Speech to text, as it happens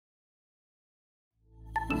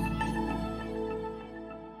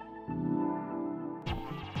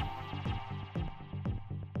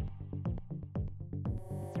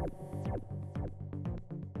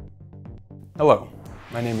Hello,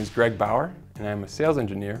 my name is Greg Bauer and I am a sales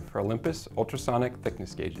engineer for Olympus ultrasonic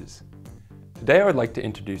thickness gauges. Today I would like to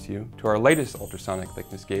introduce you to our latest ultrasonic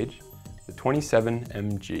thickness gauge, the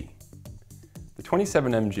 27mg. The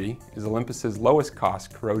 27mg is Olympus's lowest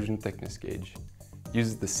cost corrosion thickness gauge. It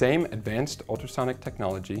uses the same advanced ultrasonic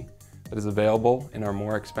technology that is available in our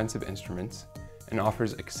more expensive instruments and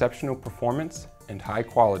offers exceptional performance and high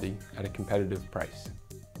quality at a competitive price.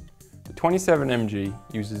 The 27mg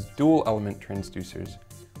uses dual element transducers,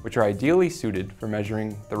 which are ideally suited for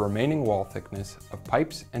measuring the remaining wall thickness of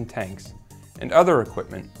pipes and tanks and other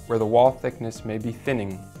equipment where the wall thickness may be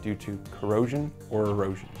thinning due to corrosion or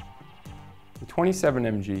erosion. The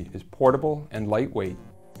 27mg is portable and lightweight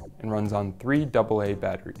and runs on 3 AA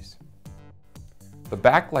batteries. The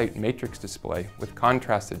backlight matrix display with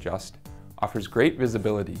contrast adjust offers great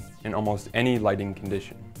visibility in almost any lighting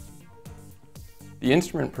condition. The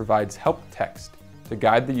instrument provides help text to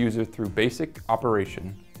guide the user through basic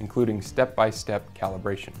operation, including step-by-step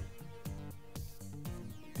calibration.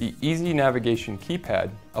 The easy navigation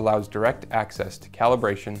keypad allows direct access to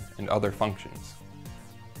calibration and other functions.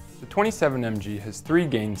 The 27mg has 3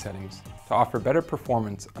 gain settings to offer better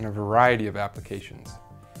performance on a variety of applications.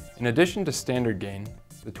 In addition to standard gain,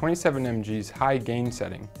 the 27mg's high gain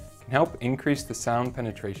setting can help increase the sound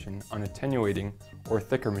penetration on attenuating or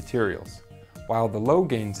thicker materials, while the low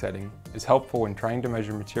gain setting is helpful when trying to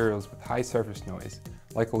measure materials with high surface noise,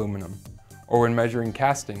 like aluminum, or when measuring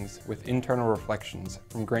castings with internal reflections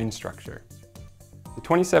from grain structure. The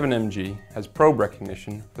 27mg has probe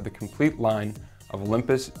recognition for the complete line of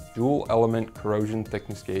Olympus dual element corrosion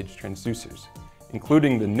thickness gauge transducers,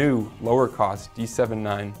 including the new lower cost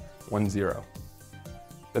D7910.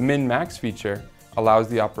 The min-max feature allows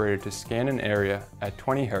the operator to scan an area at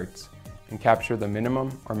 20 Hz and capture the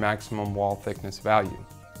minimum or maximum wall thickness value.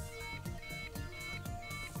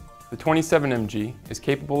 The 27mg is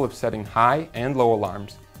capable of setting high and low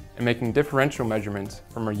alarms and making differential measurements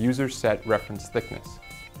from a user set reference thickness.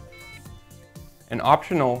 An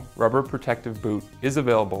optional rubber protective boot is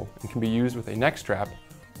available and can be used with a neck strap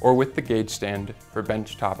or with the gauge stand for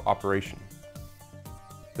benchtop operation.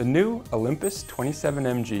 The new Olympus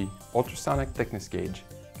 27mg ultrasonic thickness gauge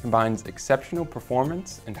combines exceptional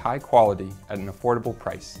performance and high quality at an affordable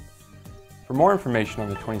price. For more information on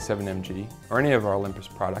the 27mg or any of our Olympus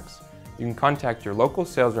products, you can contact your local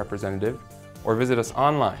sales representative or visit us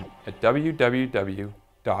online at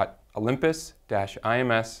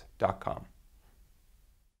www.olympus-ims.com.